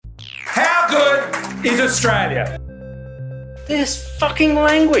good is Australia? This fucking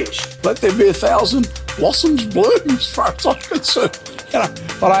language. Let there be 1,000 blossoms bloom as far as I'm concerned.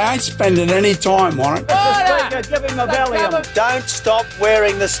 But I ain't spending any time on it. Speaker, give him a Valium. Don't stop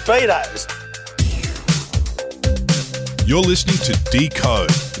wearing the Speedos. You're listening to Decode,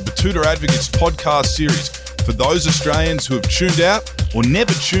 the Batuta Advocates podcast series for those Australians who have tuned out or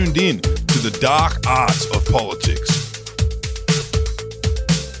never tuned in to the dark arts of politics.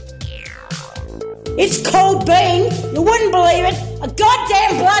 It's called being, you wouldn't believe it, a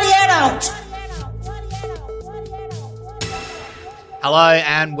goddamn bloody adult. Hello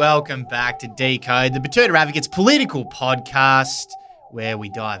and welcome back to Decode, the Batuta Advocates political podcast, where we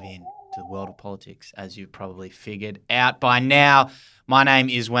dive in to the world of politics, as you've probably figured out by now. My name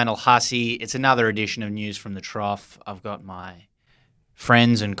is Wendell Hussey. It's another edition of News from the Trough. I've got my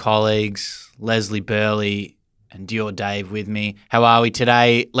friends and colleagues, Leslie Burley and Dior Dave with me. How are we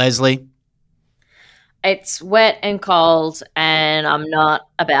today, Leslie? It's wet and cold, and I'm not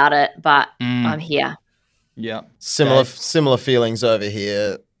about it, but I'm here. Yeah. Similar feelings over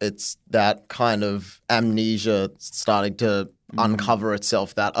here. It's that kind of amnesia starting to uncover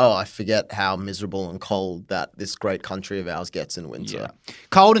itself that, I forget how miserable and cold that this great country of ours gets in winter. Yeah.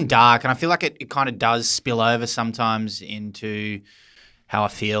 Cold and dark, and I feel like it kind of does spill over sometimes into how I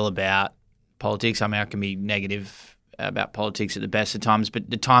feel about politics. I mean, I can be negative about politics at the best of times, but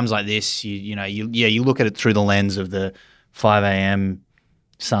at times like this, you look at it through the lens of the 5 a.m.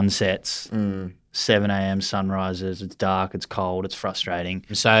 sunsets, 7 a.m. sunrises. It's dark, it's cold, it's frustrating.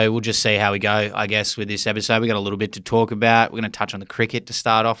 So we'll just see how we go, I guess, with this episode. We got a little bit to talk about. We're going to touch on the cricket to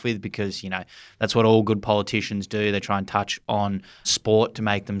start off with because, that's what all good politicians do. They try and touch on sport to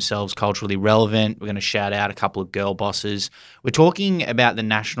make themselves culturally relevant. We're going to shout out a couple of girl bosses. We're talking about the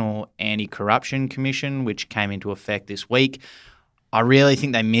National Anti-Corruption Commission, which came into effect this week. I really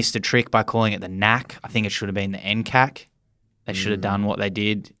think they missed a trick by calling it the NAC. I think it should have been the NCAC. They should have done what they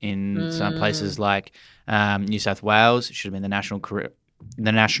did in some places like New South Wales. It should have been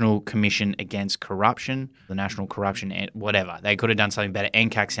the National Commission Against Corruption, the National Corruption, whatever. They could have done something better.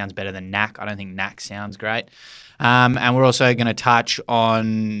 NCAC sounds better than NAC. I don't think NAC sounds great. And we're also going to touch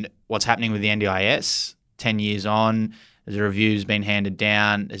on what's happening with the NDIS 10 years on. There's a review's been handed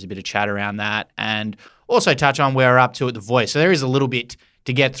down. There's a bit of chat around that. And also touch on where we're up to at The Voice. So there is a little bit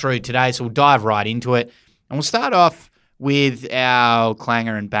to get through today, so we'll dive right into it. And we'll start off with our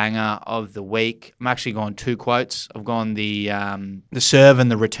clanger and banger of the week. I'm actually going two quotes. I've gone the serve and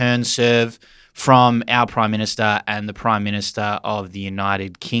the return serve from our Prime Minister and the Prime Minister of the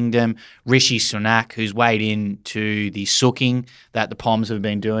United Kingdom, Rishi Sunak, who's weighed in to the sooking that the Poms have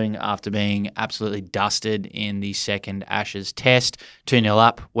been doing after being absolutely dusted in the second Ashes test. 2-0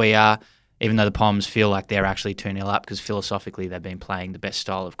 up we are, even though the Poms feel like they're actually 2-0 up because philosophically they've been playing the best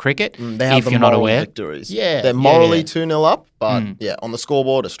style of cricket. They have if you're not aware. Victories. Yeah. They're morally 2-0 up, but on the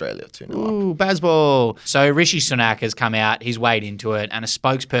scoreboard, Australia 2-0 up. Ooh, Bazball. So Rishi Sunak has come out, he's weighed into it, and a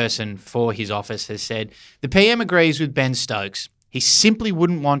spokesperson for his office has said, the PM agrees with Ben Stokes. He simply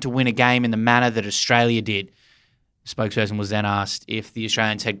wouldn't want to win a game in the manner that Australia did. The spokesperson was then asked if the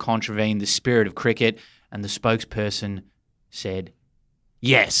Australians had contravened the spirit of cricket, and the spokesperson said,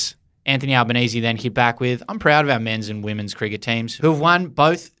 yes. Anthony Albanese then hit back with, I'm proud of our men's and women's cricket teams who have won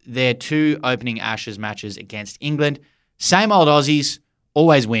both their two opening Ashes matches against England. Same old Aussies,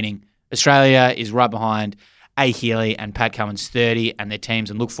 always winning. Australia is right behind A. Healy and Pat Cummins 30 and their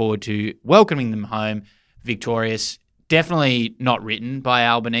teams and look forward to welcoming them home victorious. Definitely not written by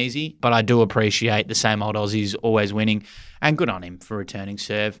Albanese, but I do appreciate the same old Aussies always winning and good on him for returning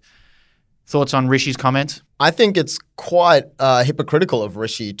serve. Thoughts on Rishi's comments? I think it's quite hypocritical of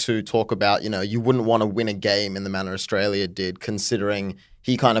Rishi to talk about, you wouldn't want to win a game in the manner Australia did, considering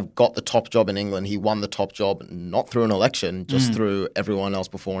he kind of got the top job in England. He won the top job, not through an election, just through everyone else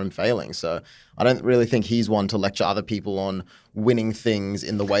before him failing. So I don't really think he's one to lecture other people on winning things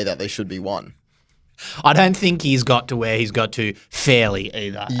in the way that they should be won. I don't think he's got to where he's got to fairly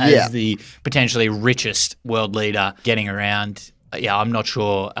either, as the potentially richest world leader getting around. Yeah, I'm not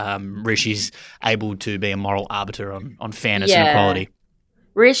sure Rishi's able to be a moral arbiter on fairness and equality.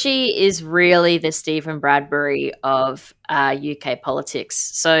 Rishi is really the Stephen Bradbury of UK politics.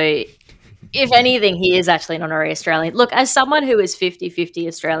 So if anything, he is actually an honorary Australian. Look, as someone who is 50-50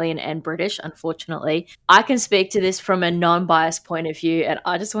 Australian and British, unfortunately, I can speak to this from a non-biased point of view, and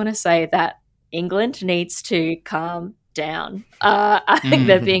I just want to say that England needs to calm down. I think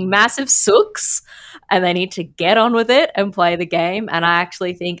they're being massive sooks and they need to get on with it and play the game. And I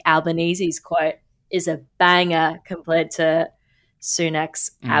actually think Albanese's quote is a banger compared to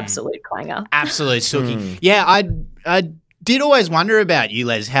Sunak's absolute clanger. Absolute sookie. Yeah, I'd did always wonder about you,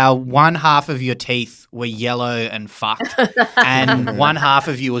 Les, how one half of your teeth were yellow and fucked and one half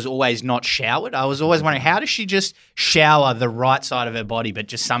of you was always not showered. I was always wondering, how does she just shower the right side of her body but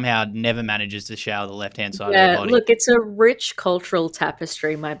just somehow never manages to shower the left-hand side of her body? Look, it's a rich cultural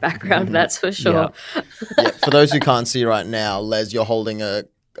tapestry, my background, that's for sure. Yeah, for those who can't see right now, Les, you're holding a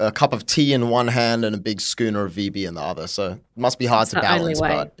cup of tea in one hand and a big schooner of VB in the other. So it must be hard to balance.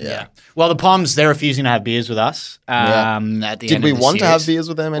 But yeah. Well, the Poms, they're refusing to have beers with us. At the Did end we of the want to have series. beers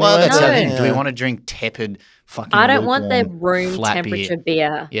with them anyway? Well, that's the No. thing. Do we want to drink tepid fucking I don't want their lukewarm, room flat temperature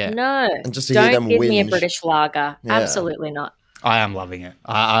beer. Yeah. No. And just to hear Don't them give me a whinge. British lager. Yeah. Absolutely not. I am loving it.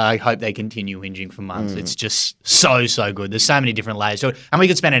 I hope they continue whinging for months. It's just so good. There's so many different layers to it. And we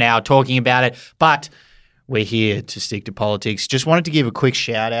could spend an hour talking about it, but we're here to stick to politics. Just wanted to give a quick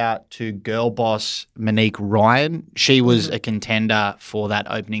shout out to girl boss Monique Ryan. She was a contender for that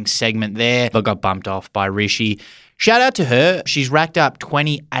opening segment there, but got bumped off by Rishi. Shout out to her. She's racked up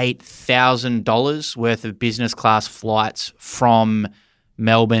 $28,000 worth of business class flights from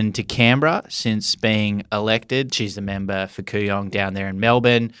Melbourne to Canberra since being elected. She's the member for Gouging down there in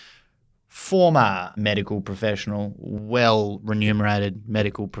Melbourne. Former medical professional, well-remunerated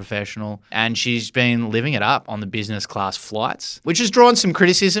medical professional, and she's been living it up on the business class flights, which has drawn some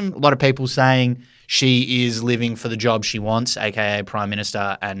criticism. A lot of people saying she is living for the job she wants, aka Prime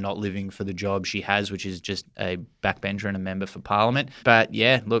Minister, and not living for the job she has, which is just a backbencher and a member for Parliament. But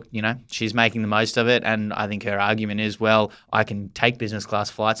yeah, look, she's making the most of it, and I think her argument is, well, I can take business class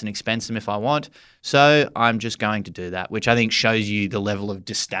flights and expense them if I want, so I'm just going to do that, which I think shows you the level of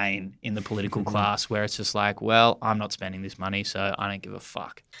disdain in the political class, where it's just like, well, I'm not spending this money, so I don't give a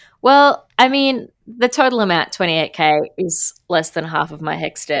fuck. Well, I mean, the total amount, 28K, is less than half of my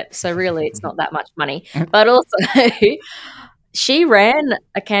HEX debt. So really, it's not that much money. But also, she ran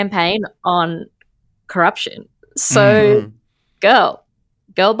a campaign on corruption. So, girl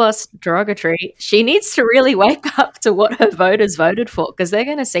boss derogatory, she needs to really wake up to what her voters voted for, because they're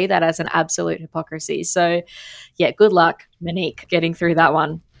going to see that as an absolute hypocrisy. So, yeah, good luck, Monique, getting through that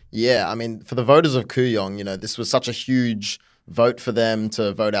one. Yeah, I mean, for the voters of Gouging, this was such a huge vote for them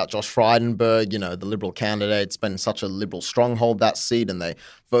to vote out Josh Frydenberg, the Liberal candidate. It's been such a Liberal stronghold, that seat, and they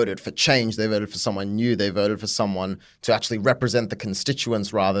voted for change. They voted for someone new. They voted for someone to actually represent the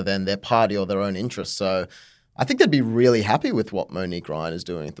constituents rather than their party or their own interests. So I think they'd be really happy with what Monique Ryan is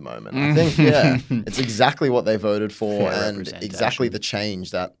doing at the moment. I think, it's exactly what they voted for and exactly the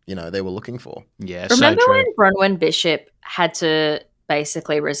change that, they were looking for. Yeah, Remember so true. when Bronwyn Bishop had to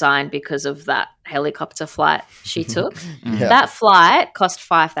basically resign because of that helicopter flight she took? Yeah. That flight cost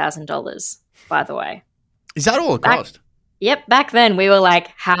 $5,000, by the way. Is that all it cost? Yep. Back then we were like,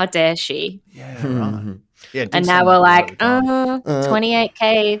 how dare she? Yeah, right. Yeah, And now we're like,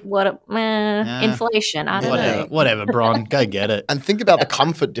 28K, inflation. I don't know. Whatever, Bron, go get it. And think about the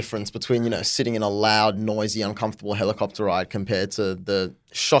comfort difference between, sitting in a loud, noisy, uncomfortable helicopter ride compared to the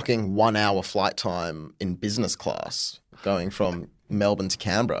shocking 1 hour flight time in business class going from Melbourne to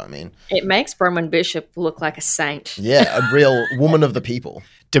Canberra. I mean, it makes Bronwyn Bishop look like a saint. Yeah, a real woman of the people.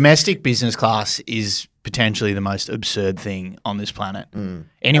 Domestic business class is potentially the most absurd thing on this planet.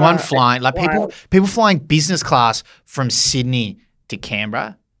 Anyone flying, people flying business class from Sydney to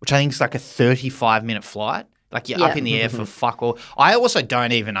Canberra, which I think is like a 35-minute flight. Like you're up in the air for fuck all. I also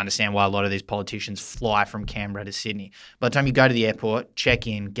don't even understand why a lot of these politicians fly from Canberra to Sydney. By the time you go to the airport, check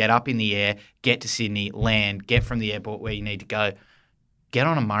in, get up in the air, get to Sydney, land, get from the airport where you need to go, get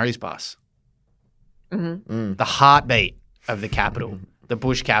on a Murray's bus. The heartbeat of the capital, the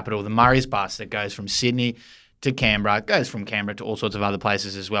bush capital, the Murray's bus that goes from Sydney to Canberra. It goes from Canberra to all sorts of other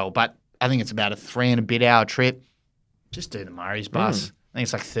places as well. But I think it's about a 3 and a bit hour trip. Just do the Murray's bus. I think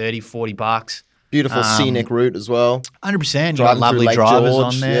it's like $30-$40. Beautiful scenic route as well. 100%. You got lovely Lake drivers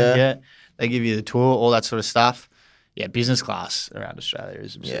George, on there. Yeah. They give you the tour, all that sort of stuff. Yeah, business class around Australia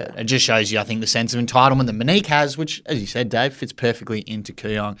is absurd. It just shows you, I think, the sense of entitlement that Monique has, which, as you said, Dave, fits perfectly into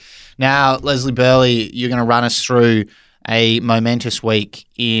Gouging. Now, Leslie Burley, you're going to run us through a momentous week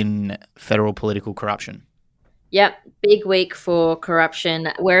in federal political corruption. Yep, big week for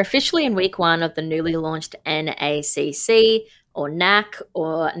corruption. We're officially in week 1 of the newly launched NACC, or NAC,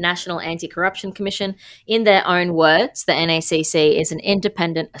 or National Anti-Corruption Commission. In their own words, the NACC is an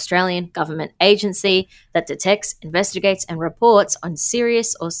independent Australian government agency that detects, investigates, and reports on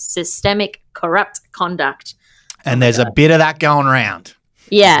serious or systemic corrupt conduct. And there's a bit of that going around.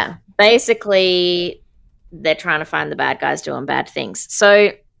 Yeah, basically, they're trying to find the bad guys doing bad things.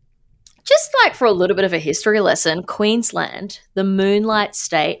 So just like for a little bit of a history lesson, Queensland, the Moonlight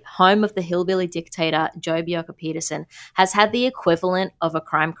State, home of the hillbilly dictator Joh Bjelke-Petersen, has had the equivalent of a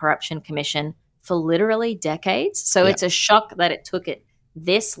crime corruption commission for literally decades. So it's a shock that it took it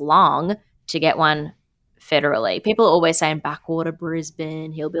this long to get one federally. People are always saying backwater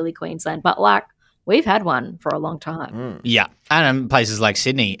Brisbane, hillbilly Queensland, but like we've had one for a long time. Yeah. And places like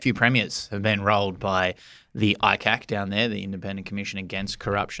Sydney, a few premiers have been rolled by the ICAC down there, the Independent Commission Against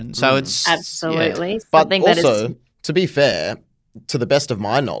Corruption. So it's absolutely. But also, to be fair, to the best of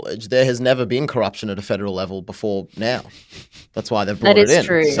my knowledge, there has never been corruption at a federal level before now. That's why they've brought it in. That is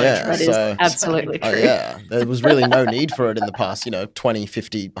true. Yeah, that is absolutely true. There was really no need for it in the past, 20,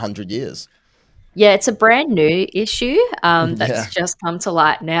 50, 100 years. Yeah, it's a brand new issue that's just come to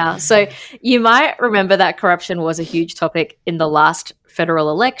light now. So you might remember that corruption was a huge topic in the last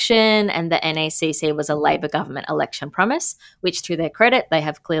federal election, and the NACC was a Labor government election promise, which to their credit, they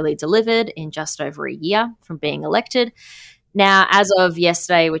have clearly delivered in just over a year from being elected. Now, as of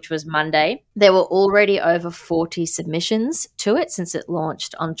yesterday, which was Monday, there were already over 40 submissions to it since it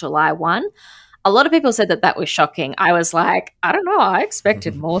launched on July 1. A lot of people said that was shocking. I was like, I don't know, I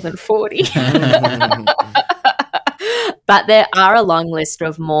expected more than 40. But there are a long list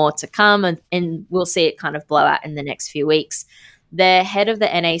of more to come, and we'll see it kind of blow out in the next few weeks. The head of the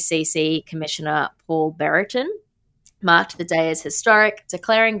NACC, Commissioner Paul Berriton, marked the day as historic,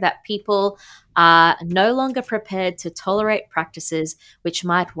 declaring that people are no longer prepared to tolerate practices which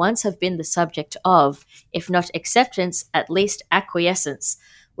might once have been the subject of, if not acceptance, at least acquiescence,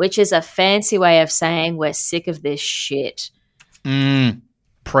 which is a fancy way of saying we're sick of this shit.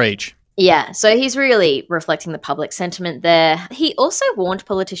 Preach. Yeah, so he's really reflecting the public sentiment there. He also warned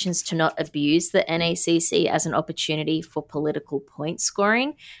politicians to not abuse the NACC as an opportunity for political point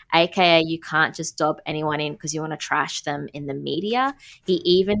scoring, aka you can't just dob anyone in because you want to trash them in the media. He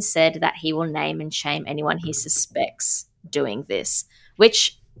even said that he will name and shame anyone he suspects doing this,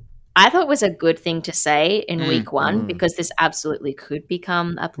 which I thought was a good thing to say in week one because this absolutely could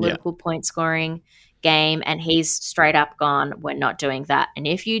become a political point scoring game, and he's straight up gone, we're not doing that. And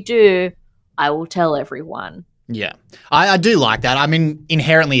if you do, I will tell everyone. Yeah. I do like that. I mean,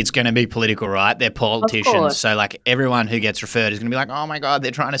 inherently it's going to be political, right? They're politicians. So like everyone who gets referred is going to be like, oh my God,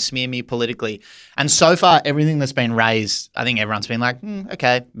 they're trying to smear me politically. And so far, everything that's been raised, I think everyone's been like,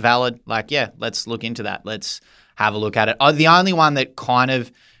 okay, valid. Like, yeah, let's look into that. Let's have a look at it. The only one that kind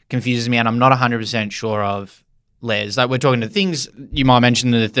of confuses me, and I'm not 100% sure of, Les, like we're talking to things you might mention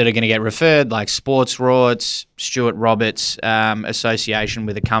that are going to get referred, like Sports Rorts, Stuart Roberts' association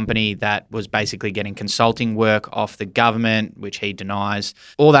with a company that was basically getting consulting work off the government, which he denies.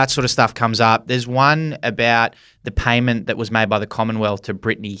 All that sort of stuff comes up. There's one about the payment that was made by the Commonwealth to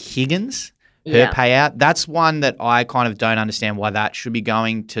Brittany Higgins, her payout. That's one that I kind of don't understand why that should be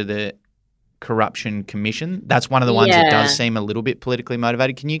going to the Corruption Commission. That's one of the ones that does seem a little bit politically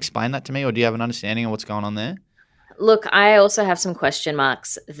motivated. Can you explain that to me, or do you have an understanding of what's going on there? Look, I also have some question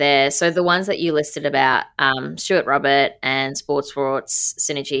marks there. So the ones that you listed about Stuart Robert and Sports Rorts,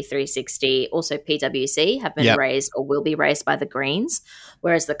 Synergy 360, also PwC have been raised or will be raised by the Greens,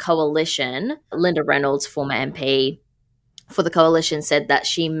 whereas the Coalition, Linda Reynolds, former MP for the Coalition, said that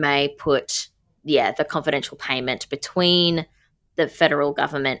she may put, the confidential payment between the federal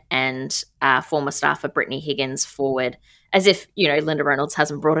government and former staffer Brittany Higgins forward, as if, Linda Reynolds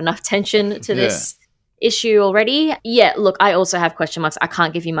hasn't brought enough tension to this issue already. Yeah, look, I also have question marks. I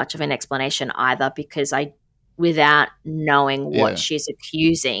can't give you much of an explanation either because without knowing what she's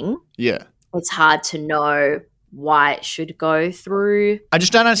accusing, it's hard to know why it should go through. I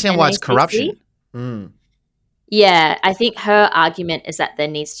just don't understand why it's corruption. Yeah, I think her argument is that there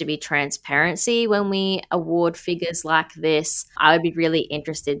needs to be transparency when we award figures like this. I would be really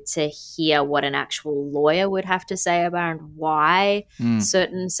interested to hear what an actual lawyer would have to say about why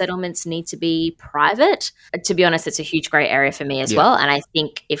certain settlements need to be private. To be honest, it's a huge grey area for me as well. And I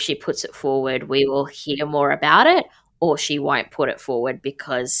think if she puts it forward, we will hear more about it, or she won't put it forward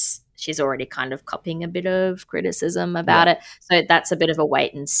because she's already kind of copying a bit of criticism about it. So that's a bit of a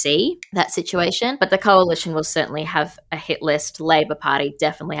wait and see, that situation. But the Coalition will certainly have a hit list. Labor Party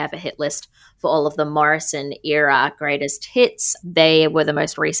definitely have a hit list for all of the Morrison era greatest hits. They were the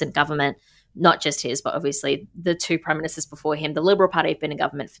most recent government, not just his, but obviously the two prime ministers before him. The Liberal Party have been in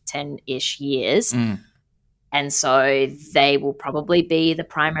government for 10-ish years. And so they will probably be the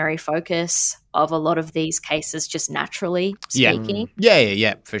primary focus of a lot of these cases, just naturally speaking.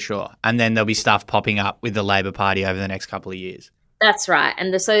 Yeah, for sure. And then there'll be stuff popping up with the Labor Party over the next couple of years. That's right.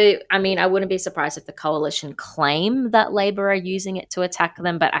 And so, I mean, I wouldn't be surprised if the Coalition claim that Labor are using it to attack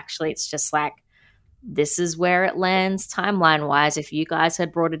them, but actually it's just like, this is where it lands timeline-wise. If you guys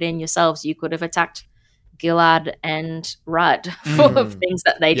had brought it in yourselves, you could have attacked Gillard and Rudd for things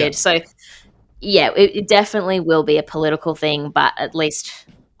that they did. So, yeah, it definitely will be a political thing, but at least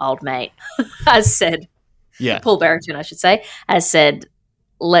old mate has said, Paul Brereton, I should say, has said,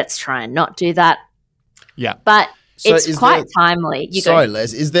 let's try and not do that. Yeah. But So it's quite timely.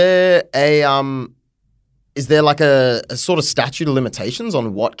 Les, is there like a sort of statute of limitations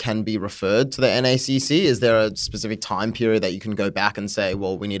on what can be referred to the NACC? Is there a specific time period that you can go back and say,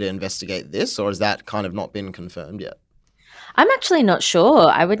 well, we need to investigate this, or has that kind of not been confirmed yet? I'm actually not sure.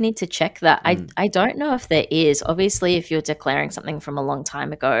 I would need to check that. I don't know if there is. Obviously, if you're declaring something from a long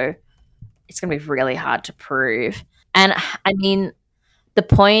time ago, it's going to be really hard to prove. And I mean, the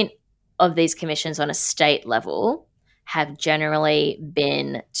point of these commissions on a state level have generally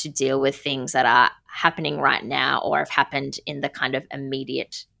been to deal with things that are happening right now or have happened in the kind of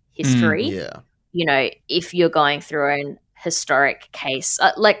immediate history. You know, if you're going through an historic case,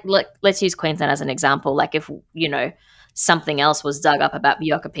 let's use Queensland as an example. Like if, you know, something else was dug up about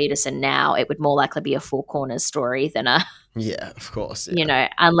Bjorka Peterson now, it would more likely be a Four Corners story than a... Yeah, of course. Yeah. You know,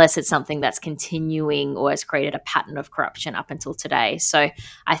 unless it's something that's continuing or has created a pattern of corruption up until today. So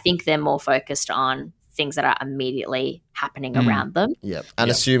I think they're more focused on things that are immediately happening around them. Yeah. And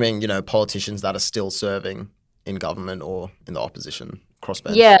assuming, you know, politicians that are still serving in government or in the opposition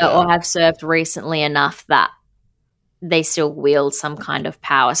crossbench. Yeah, or have served recently enough that they still wield some kind of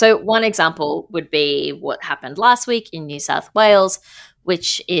power. So one example would be what happened last week in New South Wales,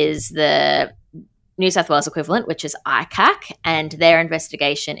 which is the New South Wales equivalent, which is ICAC, and their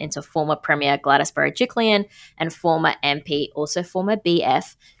investigation into former Premier Gladys Berejiklian and former MP, also former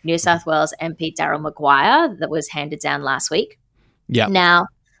BF, New South Wales MP Daryl Maguire, that was handed down last week. Yeah. Now,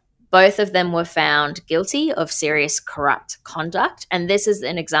 both of them were found guilty of serious corrupt conduct, and this is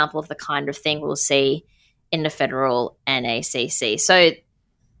an example of the kind of thing we'll see in the federal NACC. So,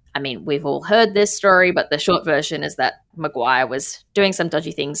 I mean, we've all heard this story, but the short version is that Maguire was doing some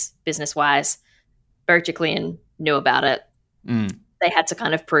dodgy things business-wise. Berejiklian knew about it. They had to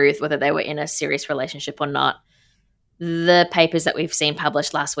kind of prove whether they were in a serious relationship or not. The papers that we've seen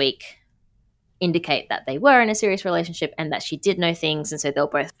published last week indicate that they were in a serious relationship and that she did know things, and so they were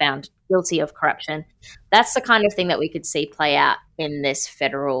both found guilty of corruption. That's the kind of thing that we could see play out in this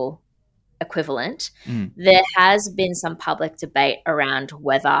federal equivalent. There has been some public debate around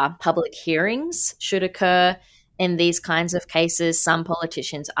whether public hearings should occur in these kinds of cases. Some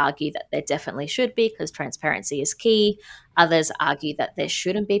politicians argue that there definitely should be because transparency is key. Others argue that there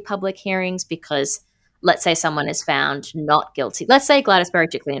shouldn't be public hearings because, let's say someone is found not guilty. Let's say Gladys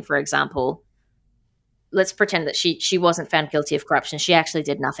Berejiklian, for example. Let's pretend that she wasn't found guilty of corruption. She actually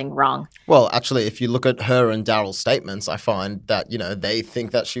did nothing wrong. Well, actually, if you look at her and Daryl's statements, I find that, you know, they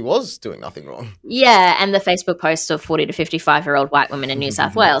think that she was doing nothing wrong. Yeah, and the Facebook posts of 40 to 55-year-old white women in New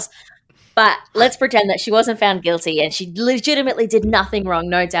South Wales. But let's pretend that she wasn't found guilty and she legitimately did nothing wrong,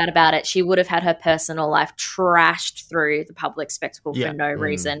 no doubt about it. She would have had her personal life trashed through the public spectacle for no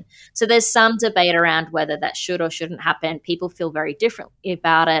reason. So there's some debate around whether that should or shouldn't happen. People feel very differently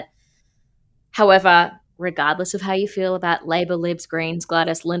about it. However, regardless of how you feel about Labor, Libs, Greens,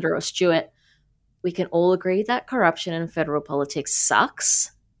 Gladys, Linda or Stuart, we can all agree that corruption in federal politics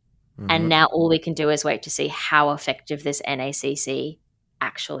sucks. And now all we can do is wait to see how effective this NACC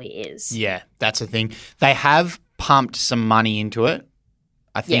actually is. Yeah, that's the thing. They have pumped some money into it.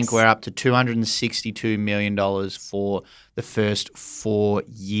 I think we're up to $262 million for the first 4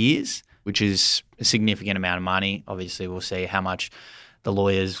 years, which is a significant amount of money. Obviously, we'll see how much the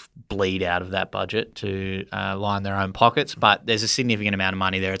lawyers bleed out of that budget to line their own pockets, but there's a significant amount of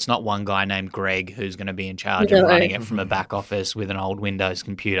money there. It's not one guy named Greg who's going to be in charge of running it from a back office with an old Windows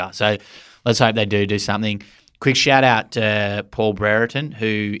computer. So let's hope they do something. Quick shout out to Paul Brereton,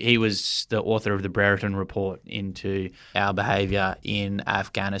 he was the author of the Brereton Report into our behaviour in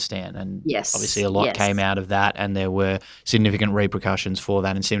Afghanistan. And obviously a lot came out of that, and there were significant repercussions for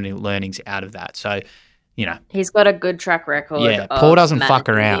that and significant learnings out of that. So, you know. He's got a good track record. Yeah, Paul doesn't fuck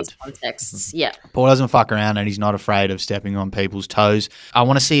around. Contexts. Yeah. Paul doesn't fuck around, and he's not afraid of stepping on people's toes. I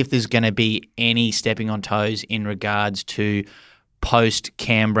want to see if there's going to be any stepping on toes in regards to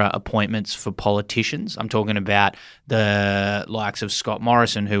post-Canberra appointments for politicians. I'm talking about the likes of Scott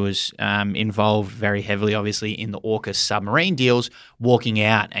Morrison, who was involved very heavily, obviously, in the AUKUS submarine deals, walking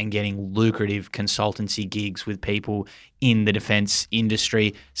out and getting lucrative consultancy gigs with people in the defence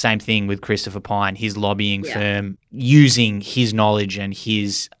industry. Same thing with Christopher Pyne, his lobbying firm, using his knowledge and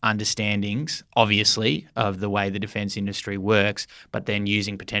his understandings, obviously, of the way the defence industry works, but then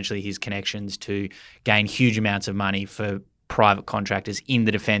using potentially his connections to gain huge amounts of money for private contractors in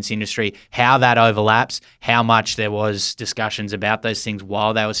the defence industry. How that overlaps, how much there was discussions about those things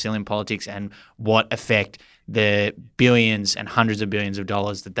while they were still in politics, and what effect the billions and hundreds of billions of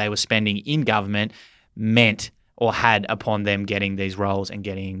dollars that they were spending in government meant or had upon them getting these roles and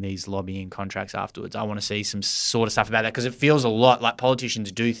getting these lobbying contracts afterwards. I want to see some sort of stuff about that because it feels a lot like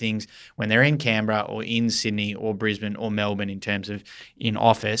politicians do things when they're in Canberra or in Sydney or Brisbane or Melbourne in terms of in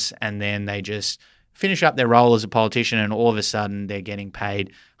office, and then they just finish up their role as a politician and all of a sudden they're getting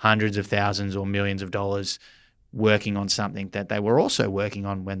paid hundreds of thousands or millions of dollars working on something that they were also working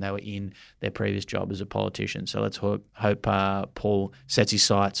on when they were in their previous job as a politician. So let's hope Paul sets his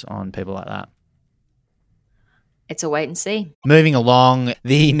sights on people like that. It's a wait and see. Moving along,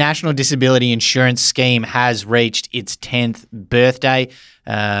 the National Disability Insurance Scheme has reached its 10th birthday.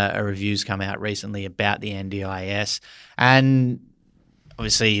 A review's come out recently about the NDIS. And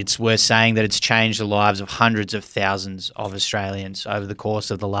obviously, it's worth saying that it's changed the lives of hundreds of thousands of Australians over the course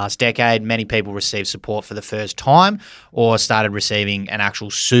of the last decade. Many people received support for the first time or started receiving an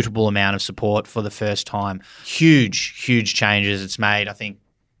actual suitable amount of support for the first time. Huge, huge changes it's made. I think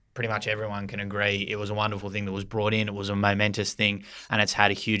pretty much everyone can agree it was a wonderful thing that was brought in. It was a momentous thing, and it's had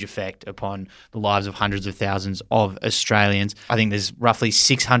a huge effect upon the lives of hundreds of thousands of Australians. I think there's roughly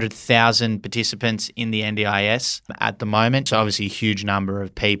 600,000 participants in the NDIS at the moment, so obviously a huge number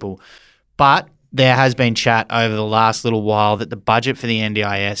of people. But there has been chat over the last little while that the budget for the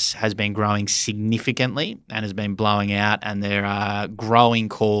NDIS has been growing significantly and has been blowing out, and there are growing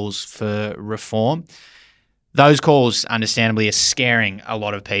calls for reform. Those calls, understandably, are scaring a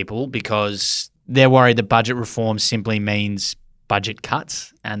lot of people because they're worried that budget reform simply means budget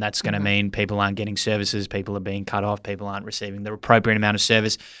cuts, and that's going to mean people aren't getting services, people are being cut off, people aren't receiving the appropriate amount of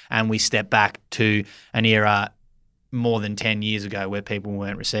service, and we step back to an era more than 10 years ago where people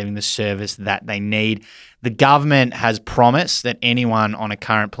weren't receiving the service that they need. The government has promised that anyone on a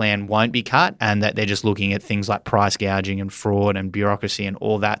current plan won't be cut and that they're just looking at things like price gouging and fraud and bureaucracy and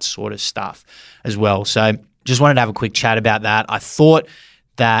all that sort of stuff as well. So just wanted to have a quick chat about that. I thought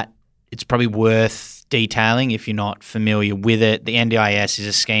that it's probably worth detailing if you're not familiar with it. The NDIS is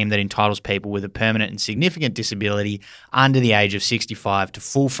a scheme that entitles people with a permanent and significant disability under the age of 65 to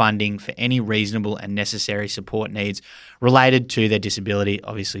full funding for any reasonable and necessary support needs related to their disability,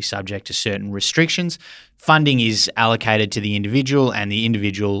 obviously subject to certain restrictions. Funding is allocated to the individual, and the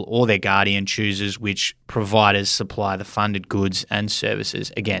individual or their guardian chooses which providers supply the funded goods and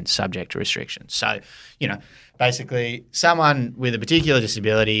services, again, subject to restrictions. So, basically, someone with a particular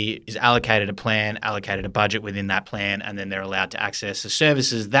disability is allocated a plan, allocated a budget within that plan, and then they're allowed to access the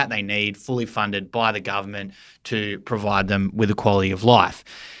services that they need, fully funded by the government to provide them with a quality of life.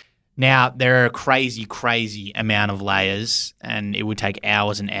 Now, there are a crazy, crazy amount of layers, and it would take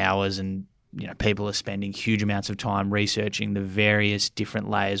hours and hours, and people are spending huge amounts of time researching the various different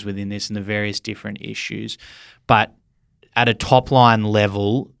layers within this and the various different issues. But at a top-line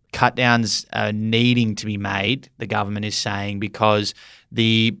level, cut downs are needing to be made, the government is saying, because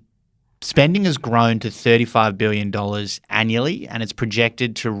the spending has grown to $35 billion annually, and it's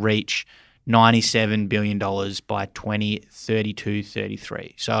projected to reach $97 billion by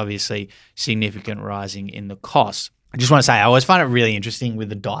 2032-33. So obviously significant rising in the costs. I just want to say I always find it really interesting with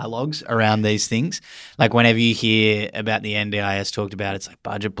the dialogues around these things. Like whenever you hear about the NDIS talked about, it's like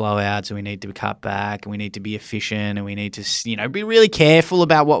budget blowouts and we need to cut back and we need to be efficient and we need to, be really careful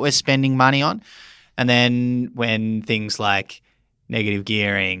about what we're spending money on. And then when things like negative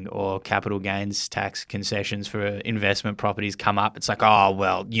gearing or capital gains tax concessions for investment properties come up, it's like, oh,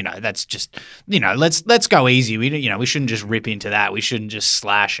 well, that's just, let's go easy. We shouldn't just rip into that. We shouldn't just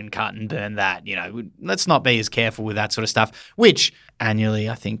slash and cut and burn that. Let's not be as careful with that sort of stuff, which annually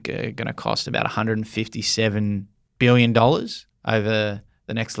I think are going to cost about $157 billion over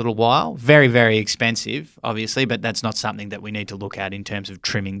the next little while. Very, very expensive, obviously, but that's not something that we need to look at in terms of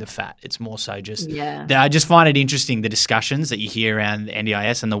trimming the fat. It's more so just I just find it interesting, the discussions that you hear around the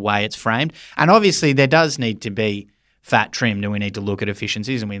NDIS and the way it's framed. And obviously there does need to be fat trimmed, and we need to look at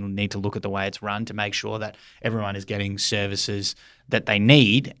efficiencies and we need to look at the way it's run to make sure that everyone is getting services that they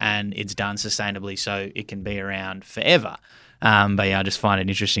need and it's done sustainably so it can be around forever. But I just find it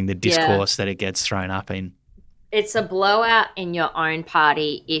interesting, the discourse that it gets thrown up in. It's a blowout in your own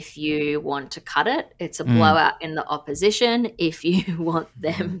party if you want to cut it. It's a blowout in the opposition if you want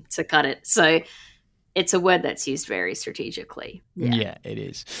them to cut it. So it's a word that's used very strategically. Yeah, it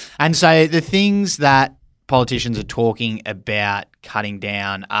is. And so the things that politicians are talking about cutting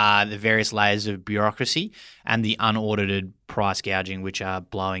down are the various layers of bureaucracy and the unaudited price gouging, which are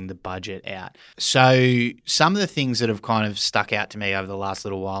blowing the budget out. So some of the things that have kind of stuck out to me over the last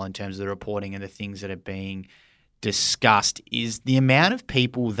little while in terms of the reporting and the things that are being discussed is the amount of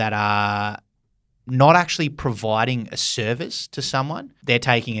people that are not actually providing a service to someone. They're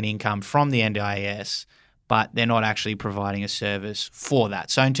taking an income from the NDIS, but they're not actually providing a service for that.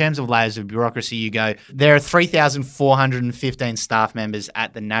 So in terms of layers of bureaucracy, you go, there are 3,415 staff members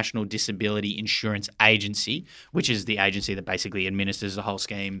at the National Disability Insurance Agency, which is the agency that basically administers the whole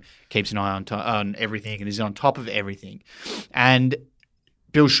scheme, keeps an eye on everything and is on top of everything. And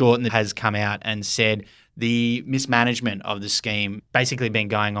Bill Shorten has come out and said the mismanagement of the scheme basically been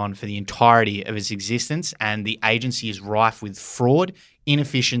going on for the entirety of its existence, and the agency is rife with fraud,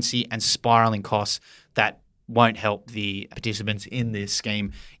 inefficiency and spiralling costs that won't help the participants in this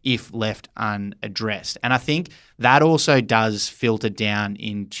scheme if left unaddressed. And I think that also does filter down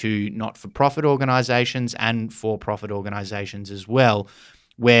into not-for-profit organisations and for-profit organisations as well,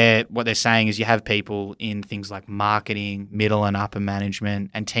 where what they're saying is you have people in things like marketing, middle and upper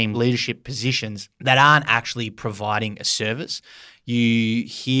management and team leadership positions that aren't actually providing a service. You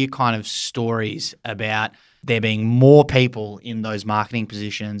hear kind of stories about there being more people in those marketing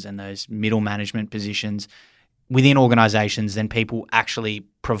positions and those middle management positions within organisations than people actually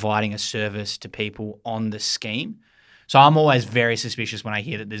providing a service to people on the scheme. So I'm always very suspicious when I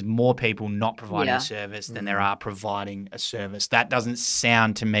hear that there's more people not providing a service than there are providing a service. That doesn't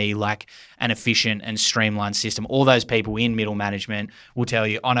sound to me like an efficient and streamlined system. All those people in middle management will tell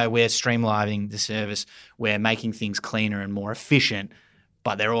you, oh no, we're streamlining the service, we're making things cleaner and more efficient,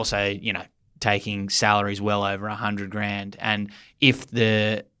 but they're also, taking salaries well over $100,000. And if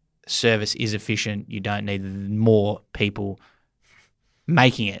the service is efficient, you don't need more people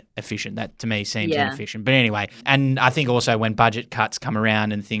making it efficient. That to me seems inefficient. But anyway, and I think also when budget cuts come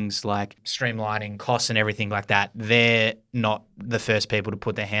around and things like streamlining costs and everything like that, they're not the first people to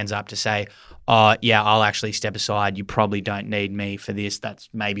put their hands up to say, oh yeah, I'll actually step aside. You probably don't need me for this. That's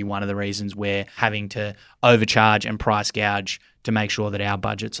maybe one of the reasons we're having to overcharge and price gouge to make sure that our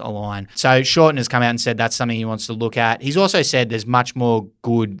budgets align. So Shorten has come out and said that's something he wants to look at. He's also said there's much more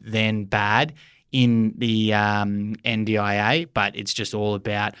good than bad in the NDIA, but it's just all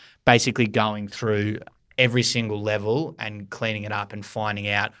about basically going through every single level and cleaning it up and finding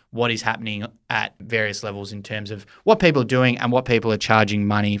out what is happening at various levels in terms of what people are doing and what people are charging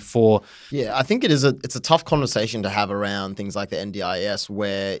money for. Yeah, I think it's a tough conversation to have around things like the NDIS,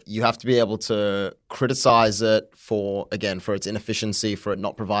 where you have to be able to criticize it for its inefficiency, for it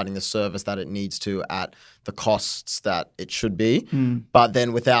not providing the service that it needs to at the costs that it should be, but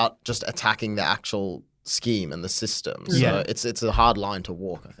then without just attacking the actual scheme and the system. So it's a hard line to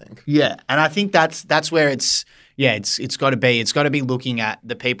walk, I think. Yeah, and I think that's where it's got to be. It's got to be looking at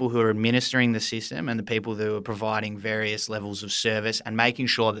the people who are administering the system and the people who are providing various levels of service and making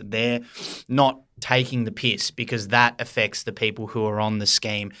sure that they're not taking the piss, because that affects the people who are on the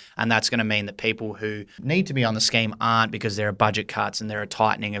scheme, and that's going to mean that people who need to be on the scheme aren't, because there are budget cuts and there are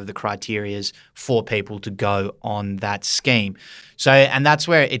tightening of the criterias for people to go on that scheme. So, and that's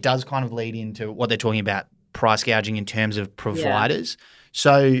where it does kind of lead into what they're talking about, price gouging in terms of providers. Yeah.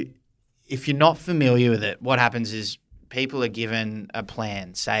 So if you're not familiar with it, what happens is people are given a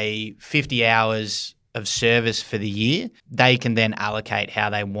plan, say 50 hours of service for the year. They can then allocate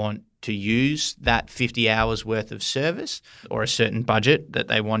how they want to use that 50 hours worth of service or a certain budget that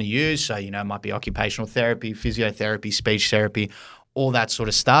they want to use. So, it might be occupational therapy, physiotherapy, speech therapy, all that sort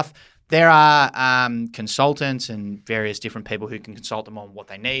of stuff. There are consultants and various different people who can consult them on what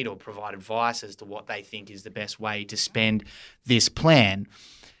they need or provide advice as to what they think is the best way to spend this plan.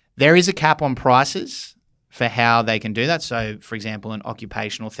 There is a cap on prices for how they can do that. So, for example, an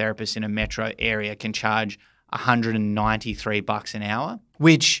occupational therapist in a metro area can charge $193 an hour,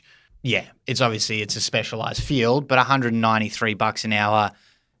 which, it's a specialised field, but $193 an hour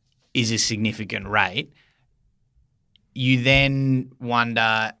is a significant rate. You then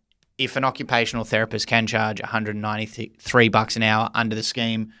wonder, if an occupational therapist can charge $193 an hour under the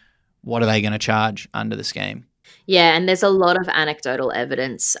scheme, what are they going to charge under the scheme? Yeah, and there's a lot of anecdotal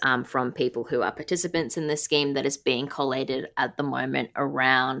evidence from people who are participants in this scheme that is being collated at the moment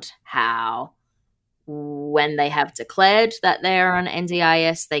around how when they have declared that they're on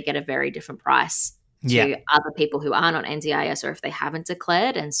NDIS, they get a very different price to other people who aren't on NDIS, or if they haven't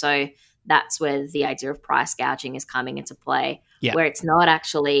declared. And so that's where the idea of price gouging is coming into play, where it's not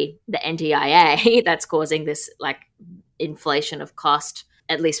actually the NDIA that's causing this inflation of cost,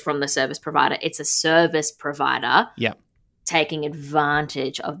 at least from the service provider. It's a service provider taking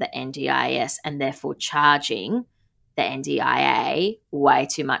advantage of the NDIS and therefore charging the NDIA way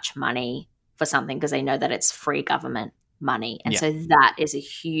too much money for something because they know that it's free government money. And so that is a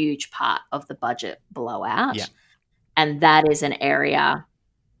huge part of the budget blowout. And that is an area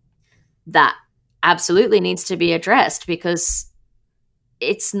that absolutely needs to be addressed, because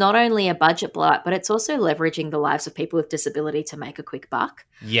it's not only a budget blowout, but it's also leveraging the lives of people with disability to make a quick buck.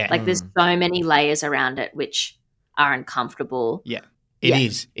 Yeah. Like there's so many layers around it which are uncomfortable. Yeah.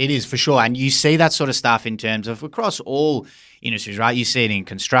 It is for sure. And you see that sort of stuff in terms of across all industries, right? You see it in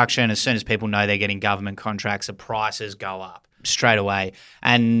construction. As soon as people know they're getting government contracts, the prices go up straight away.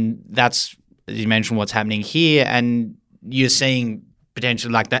 And that's, as you mentioned, what's happening here. And you're seeing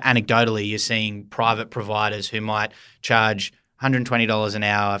potentially, like anecdotally, you're seeing private providers who might charge $120 an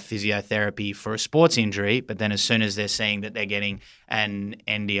hour physiotherapy for a sports injury, but then as soon as they're seeing that they're getting an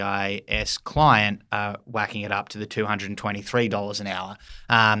NDIS client, whacking it up to the $223 an hour.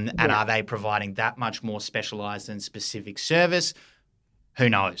 And are they providing that much more specialised and specific service? Who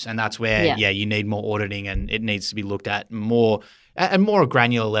knows? And that's where, you need more auditing, and it needs to be looked at more at a more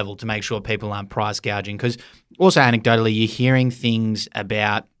granular level to make sure people aren't price gouging. Because also anecdotally, you're hearing things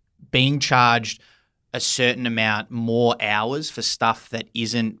about being charged a certain amount more hours for stuff that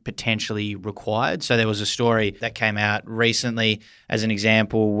isn't potentially required. So there was a story that came out recently as an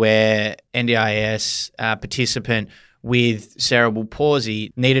example where NDIS participant with cerebral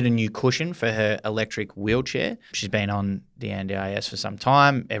palsy needed a new cushion for her electric wheelchair. She's been on the NDIS for some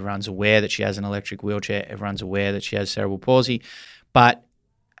time. Everyone's aware that she has an electric wheelchair. Everyone's aware that she has cerebral palsy. But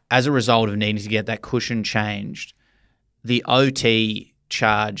as a result of needing to get that cushion changed, the OT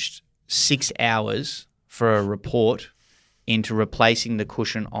charged 6 hours for a report into replacing the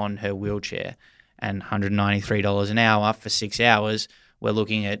cushion on her wheelchair, and $193 an hour for 6 hours. We're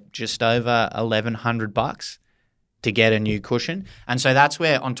looking at just over $1,100 to get a new cushion. And so that's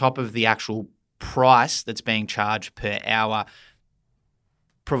where, on top of the actual price that's being charged per hour,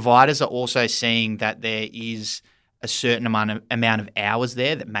 providers are also seeing that there is a certain amount of hours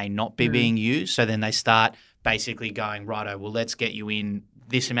there that may not be being used. So then they start basically going, righto, well, let's get you in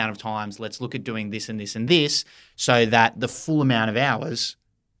this amount of times. Let's look at doing this and this and this so that the full amount of hours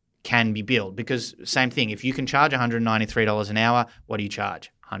can be billed. Because same thing, if you can charge $193 an hour, what do you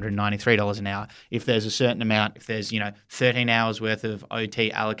charge? $193 an hour. If there's a certain amount, if there's 13 hours worth of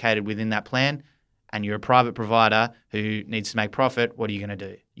OT allocated within that plan, and you're a private provider who needs to make profit, what are you going to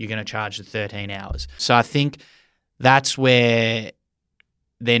do? You're going to charge the 13 hours. So I think that's where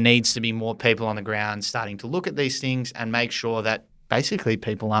there needs to be more people on the ground starting to look at these things and make sure that basically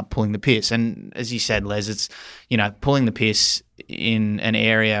people aren't pulling the piss. And as you said, Les, it's, pulling the piss in an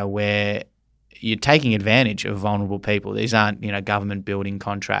area where you're taking advantage of vulnerable people. These aren't, government building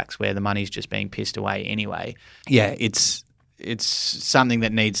contracts where the money's just being pissed away anyway. Yeah, it's something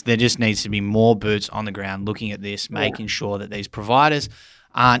that there just needs to be more boots on the ground looking at this, making sure that these providers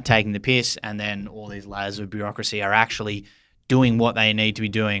aren't taking the piss, and then all these layers of bureaucracy are actually doing what they need to be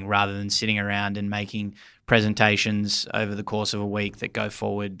doing rather than sitting around and making presentations over the course of a week that go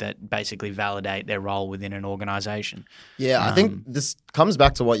forward that basically validate their role within an organisation. Yeah, I think this comes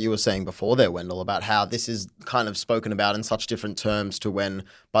back to what you were saying before there, Wendell, about how this is kind of spoken about in such different terms to when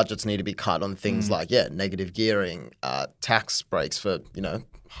budgets need to be cut on things like, negative gearing, tax breaks for,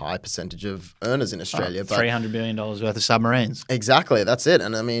 high percentage of earners in Australia. But $300 billion worth of submarines. Exactly, that's it.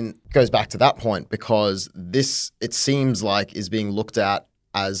 And I mean, it goes back to that point because this, it seems like, is being looked at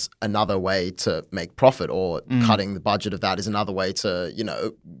as another way to make profit, or cutting the budget of that is another way to,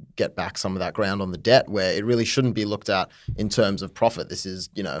 get back some of that ground on the debt, where it really shouldn't be looked at in terms of profit. This is,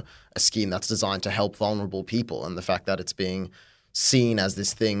 a scheme that's designed to help vulnerable people, and the fact that it's being seen as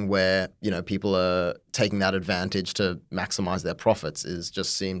this thing where, people are taking that advantage to maximize their profits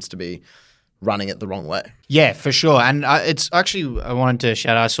seems to be running it the wrong way. Yeah, for sure. And it's actually, I wanted to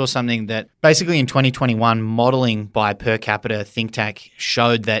shout out, I saw something that basically in 2021, modelling by per capita think tank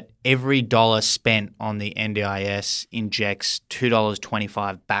showed that every dollar spent on the NDIS injects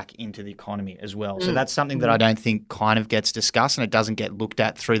 $2.25 back into the economy as well. So that's something that I don't think kind of gets discussed, and it doesn't get looked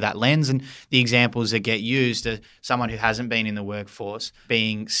at through that lens. And the examples that get used are someone who hasn't been in the workforce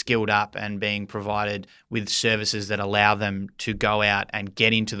being skilled up and being provided with services that allow them to go out and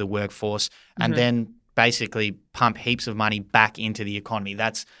get into the workforce and then basically pump heaps of money back into the economy.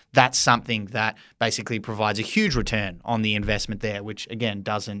 That's something that basically provides a huge return on the investment there, which again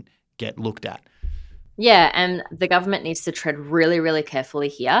doesn't get looked at. Yeah, and the government needs to tread really, really carefully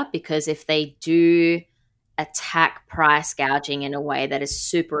here, because if they do attack price gouging in a way that is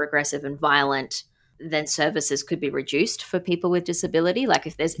super aggressive and violent, then services could be reduced for people with disability. Like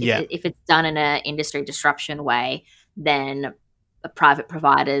if it's done in an industry disruption way, then private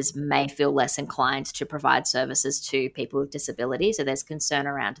providers may feel less inclined to provide services to people with disability. So there's concern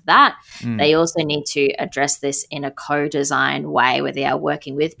around that. They also need to address this in a co-design way where they are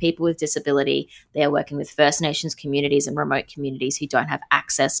working with people with disability. They are working with First Nations communities and remote communities who don't have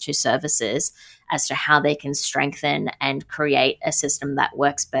access to services as to how they can strengthen and create a system that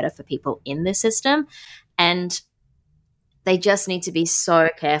works better for people in the system. And they just need to be so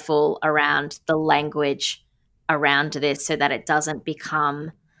careful around the language around this so that it doesn't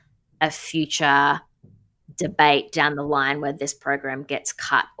become a future debate down the line where this program gets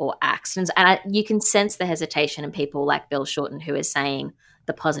cut or axed. And you can sense the hesitation in people like Bill Shorten, who is saying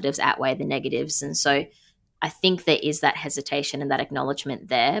the positives outweigh the negatives. And so I think there is that hesitation and that acknowledgement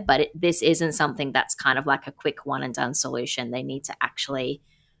there, but this isn't something that's kind of like a quick one and done solution. They need to actually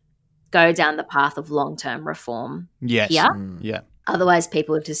go down the path of long-term reform here. Yeah. Otherwise,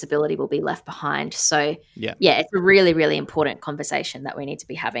 people with disability will be left behind. So, yeah, it's a really, really important conversation that we need to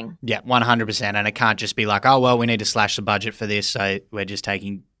be having. Yeah, 100%. And it can't just be like, oh, well, we need to slash the budget for this, so we're just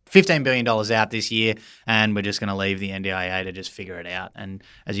taking $15 billion out this year and we're just going to leave the NDIA to just figure it out. And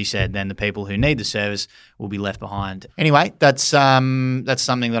as you said, then the people who need the service will be left behind. Anyway, that's something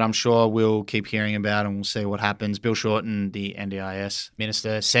that I'm sure we'll keep hearing about and we'll see what happens. Bill Shorten, the NDIS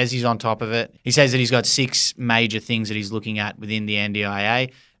minister, says he's on top of it. He says that he's got 6 major things that he's looking at within the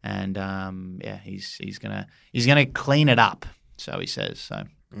NDIA and he's gonna clean it up, so he says. So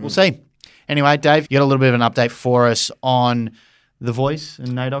we'll see. Anyway, Dave, you got a little bit of an update for us on The Voice and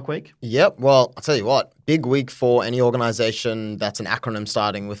NAIDOC Week? Yep. Well, I'll tell you what, big week for any organisation that's an acronym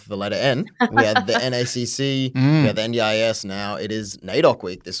starting with the letter N. We had the NACC, we had the NDIS, now it is NAIDOC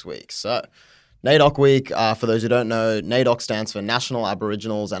Week this week. So NAIDOC Week, for those who don't know, NAIDOC stands for National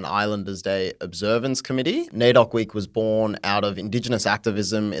Aboriginals and Islanders Day Observance Committee. NAIDOC Week was born out of Indigenous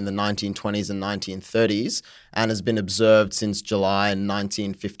activism in the 1920s and 1930s and has been observed since July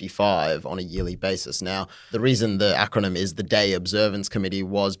 1955 on a yearly basis. Now, the reason the acronym is the Day Observance Committee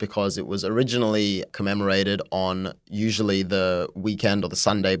was because it was originally commemorated on usually the weekend or the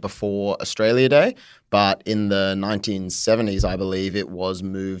Sunday before Australia Day, but in the 1970s, I believe, it was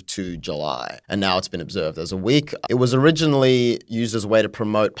moved to July, and now it's been observed as a week. It was originally used as a way to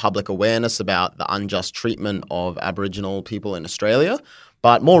promote public awareness about the unjust treatment of Aboriginal people in Australia.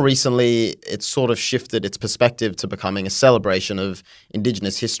 But more recently, it's sort of shifted its perspective to becoming a celebration of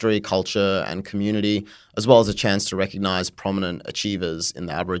Indigenous history, culture, and community, as well as a chance to recognise prominent achievers in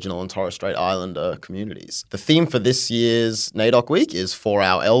the Aboriginal and Torres Strait Islander communities. The theme for this year's NAIDOC Week is For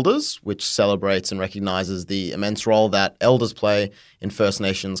Our Elders, which celebrates and recognises the immense role that elders play in First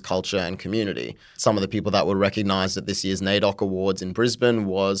Nations culture and community. Some of the people that were recognised at this year's NAIDOC Awards in Brisbane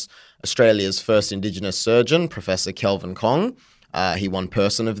was Australia's first Indigenous surgeon, Professor Kelvin Kong. He won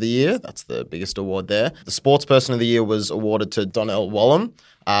Person of the Year. That's the biggest award there. The Sports Person of the Year was awarded to Donnell Wallam,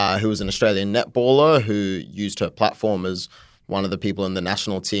 who was an Australian netballer who used her platform as one of the people in the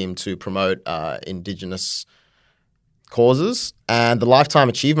national team to promote Indigenous causes. And the Lifetime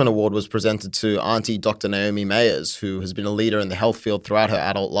Achievement Award was presented to Auntie Dr. Naomi Mayers, who has been a leader in the health field throughout her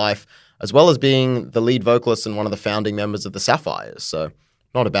adult life, as well as being the lead vocalist and one of the founding members of the Sapphires. So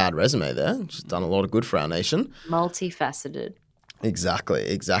not a bad resume there. She's done a lot of good for our nation. Multifaceted.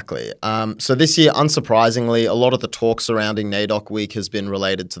 Exactly. So this year, unsurprisingly, a lot of the talk surrounding NAIDOC Week has been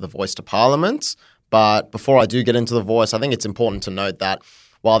related to the Voice to Parliament. But before I do get into the Voice, I think it's important to note that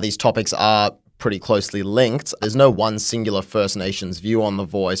while these topics are pretty closely linked, there's no one singular First Nations view on the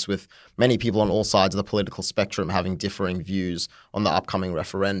Voice, with many people on all sides of the political spectrum having differing views on the upcoming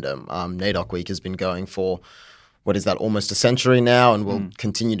referendum. NAIDOC Week has been going for almost a century now, and will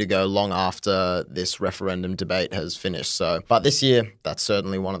continue to go long after this referendum debate has finished. But this year, that's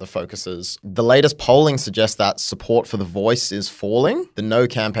certainly one of the focuses. The latest polling suggests that support for the Voice is falling. The No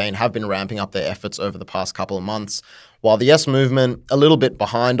campaign have been ramping up their efforts over the past couple of months, while the Yes movement, a little bit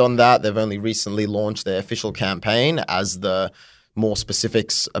behind on that. They've only recently launched their official campaign as the more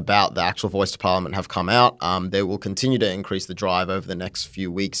specifics about the actual Voice to Parliament have come out. They will continue to increase the drive over the next few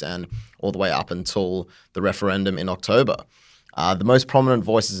weeks and all the way up until the referendum in October. The most prominent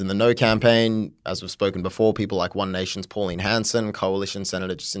voices in the No campaign, as we've spoken before, people like One Nation's Pauline Hanson, Coalition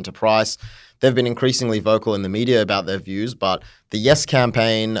Senator Jacinta Price, they've been increasingly vocal in the media about their views, but the Yes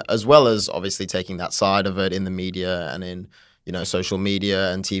campaign, as well as obviously taking that side of it in the media and in social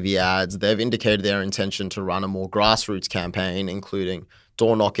media and TV ads, they've indicated their intention to run a more grassroots campaign, including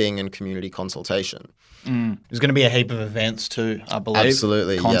door knocking and community consultation. There's going to be a heap of events too, I believe.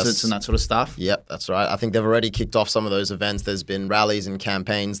 Absolutely, Concerts yes. and that sort of stuff. Yep, that's right. I think they've already kicked off some of those events. There's been rallies and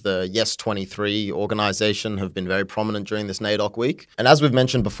campaigns. The Yes 23 organisation have been very prominent during this NAIDOC week. And as we've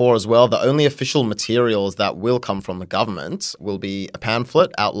mentioned before as well, the only official materials that will come from the government will be a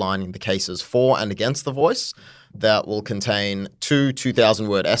pamphlet outlining the cases for and against the voice that will contain 2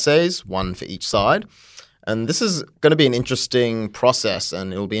 2,000-word essays, one for each side. And this is going to be an interesting process,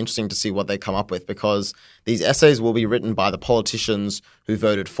 and it'll be interesting to see what they come up with, because these essays will be written by the politicians who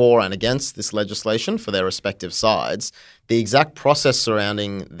voted for and against this legislation for their respective sides. The exact process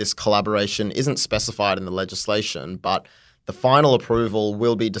surrounding this collaboration isn't specified in the legislation, but the final approval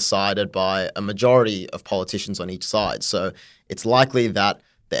will be decided by a majority of politicians on each side. So it's likely that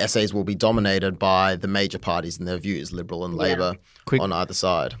the essays will be dominated by the major parties in their views, Liberal and Labor, on either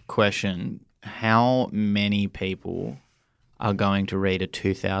side. Question. How many people are going to read a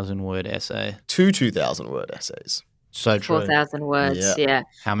 2,000-word essay? 2 2,000-word essays. So true. 4,000 words, yeah.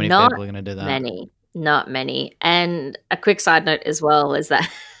 How many Not people are going to do that? Not many. And a quick side note as well is that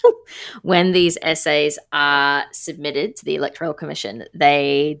when these essays are submitted to the Electoral Commission,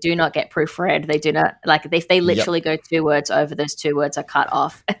 they do not get proofread. They do not, like, if they literally go 2 words over, those 2 words are cut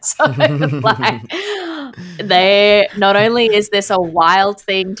off. And so, like, not only is this a wild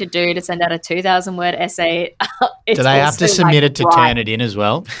thing to do to send out a 2,000-word essay, do they have to submit it to turn it in as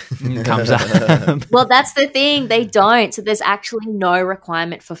well? It comes up. Well, that's the thing. They don't. So there's actually no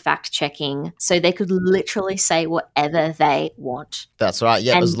requirement for fact checking. So they could literally say whatever they want. That's right.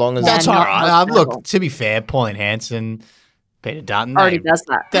 Yeah, And as long as That's all right. Look, Look, to be fair, Pauline Hanson, Peter Dutton already does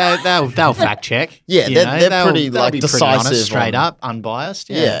that. They'll fact check. Yeah, they're pretty they'll like be pretty decisive, honest, straight on- up, unbiased.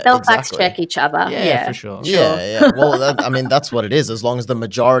 Yeah, They'll exactly. fact check each other. Yeah, for sure. Yeah. Well, that's what it is. As long as the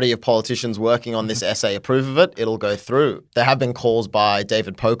majority of politicians working on this essay approve of it, it'll go through. There have been calls by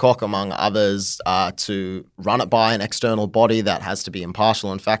David Pocock, among others, to run it by an external body that has to be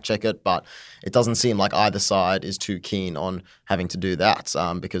impartial and fact check it, but it doesn't seem like either side is too keen on having to do that,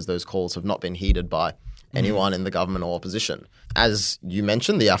 because those calls have not been heeded by anyone in the government or opposition. As you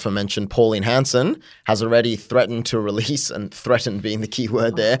mentioned, the aforementioned Pauline Hanson has already threatened to release, and threatened being the key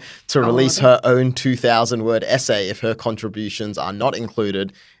word there, to release her own 2,000-word essay if her contributions are not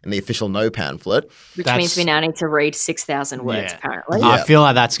included in the official no pamphlet. Which means we now need to read 6,000 words, apparently. Yeah. I feel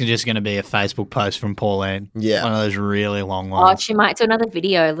like that's just going to be a Facebook post from Pauline. Yeah. One of those really long Oh, ones. she might do another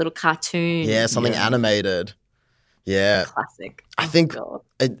video, a little cartoon. Yeah, something animated. Yeah. Classic. I think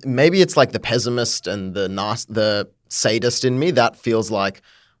maybe it's like the pessimist and the sadist in me that feels like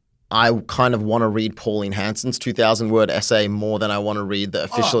I kind of want to read Pauline Hanson's 2,000-word essay more than I want to read the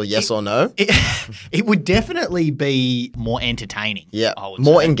official yes or no. It would definitely be more entertaining. Yeah, I would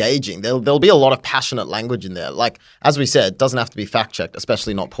more say. engaging. There'll be a lot of passionate language in there. Like, as we said, it doesn't have to be fact-checked,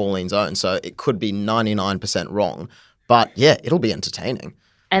 especially not Pauline's own, so it could be 99% wrong. But yeah, it'll be entertaining.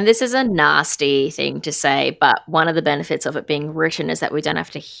 And this is a nasty thing to say, but one of the benefits of it being written is that we don't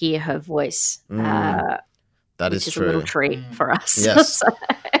have to hear her voice. That which is a little true. treat for us. Yes. So-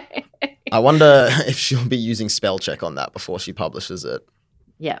 I wonder if she'll be using spell check on that before she publishes it.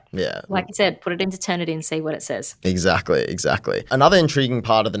 Yeah. Yeah. Like you said, put it into Turnitin and see what it says. Exactly. Another intriguing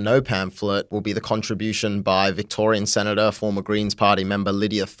part of the no pamphlet will be the contribution by Victorian Senator, former Greens Party member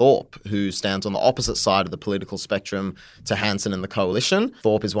Lydia Thorpe, who stands on the opposite side of the political spectrum to Hanson and the coalition.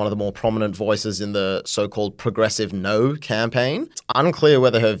 Thorpe is one of the more prominent voices in the so-called Progressive No campaign. It's unclear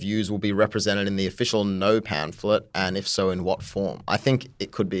whether her views will be represented in the official no pamphlet, and if so, in what form. I think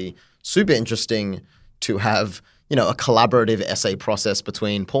it could be super interesting to have, a collaborative essay process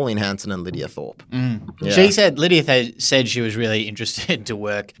between Pauline Hanson and Lydia Thorpe. Yeah. Lydia said she was really interested to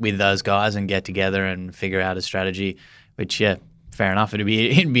work with those guys and get together and figure out a strategy, which, yeah, fair enough. It'd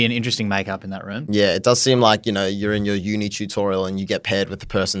be an interesting makeup in that room. Yeah, it does seem like, you're in your uni tutorial and you get paired with the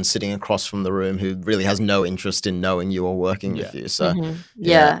person sitting across from the room who really has no interest in knowing you or working with you. So,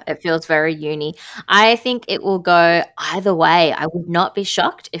 Yeah, it feels very uni. I think it will go either way. I would not be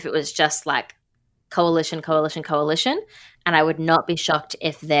shocked if it was just like coalition. And I would not be shocked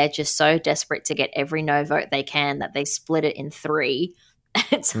if they're just so desperate to get every no vote they can that they split it in 3.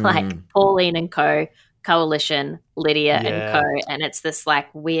 It's like Pauline and co, coalition, Lydia and co. And it's this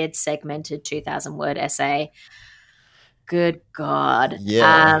like weird segmented 2,000-word essay. Good God.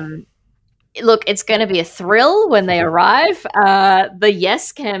 Yeah. Look, it's going to be a thrill when they arrive. The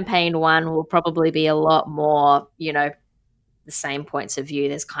Yes campaign one will probably be a lot more, the same points of view.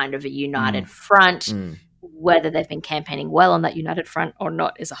 There's kind of a united front. Whether they've been campaigning well on that united front or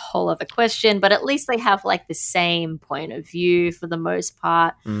not is a whole other question, but at least they have like the same point of view for the most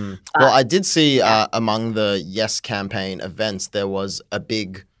part. Well, I did see among the Yes campaign events, there was a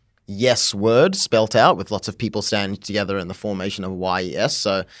big yes word spelt out with lots of people standing together in the formation of YES.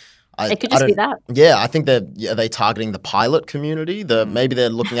 So it could just be that. Yeah, I think are they targeting the pilot community? Maybe they're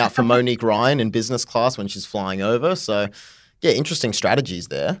looking out for Monique Ryan in business class when she's flying over. So yeah, interesting strategies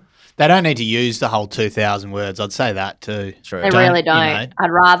there. They don't need to use the whole 2,000 words. I'd say that too. True. They really don't.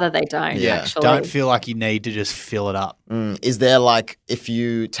 I'd rather they don't, actually. Don't feel like you need to just fill it up. Is there like, if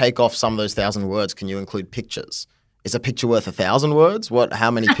you take off some of those 1,000 words, can you include pictures? Is a picture worth 1,000 words?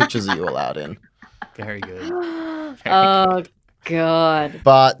 How many pictures are you allowed in? Very good. Oh, God.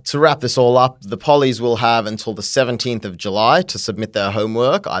 But to wrap this all up, the pollies will have until the 17th of July to submit their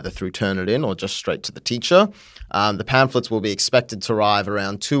homework, either through Turnitin or just straight to the teacher. The pamphlets will be expected to arrive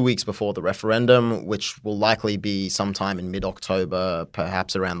around 2 weeks before the referendum, which will likely be sometime in mid-October,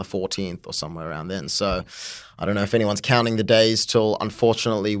 perhaps around the 14th or somewhere around then. So I don't know if anyone's counting the days till,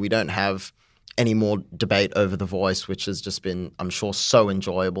 unfortunately, we don't have any more debate over The Voice, which has just been, I'm sure, so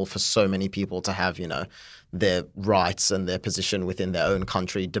enjoyable for so many people to have, their rights and their position within their own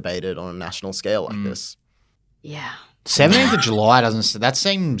country debated on a national scale like this. Yeah. 17th of July that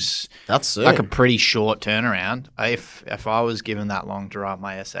seems That's soon. like a pretty short turnaround. If I was given that long to write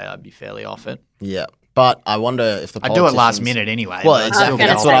my essay, I'd be fairly off it. Yeah. But I wonder if the I'd do it last minute anyway. Well, exactly.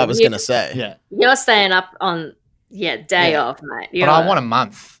 That's what I was going to say. Yeah. You're staying up on day off, mate. But I want a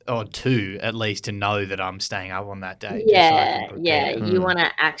month or two at least to know that I'm staying up on that day. Yeah, You want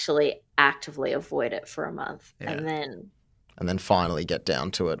to actually actively avoid it for a month, and then finally get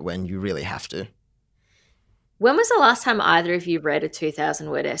down to it when you really have to. When was the last time either of you read a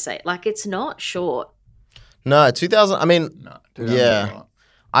 2,000-word essay? Like, it's not short. No, 2,000. I mean, 2,000 yeah.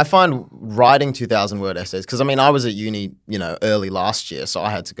 I find writing 2,000-word essays, because I was at uni, early last year, so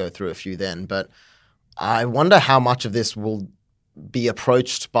I had to go through a few then. But I wonder how much of this will be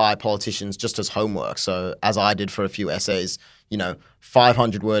approached by politicians just as homework. So as I did for a few essays,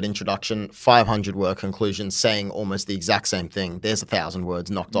 500-word introduction, 500-word conclusion, saying almost the exact same thing. There's 1,000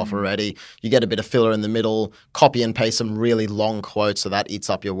 words knocked off already. You get a bit of filler in the middle, copy and paste some really long quotes, so that eats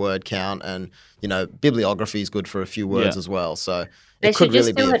up your word count. And, bibliography is good for a few words as well. So they should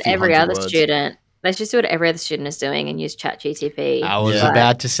just do what every other student. They should just do what every other student is doing and use ChatGPT. I was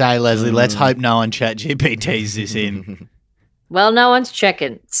about to say, Leslie, let's hope no one ChatGPTs this in. Well, no one's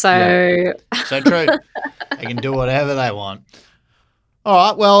checking, so... So true. They can do whatever they want. All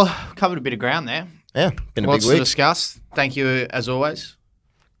right, well, covered a bit of ground there. Yeah, been a Lots big week. to discuss. Thank you, as always.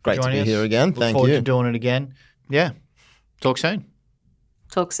 Great to be here again. Look Thank forward you. to doing it again. Yeah. Talk soon.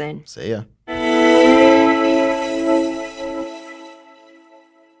 Talk soon. See ya.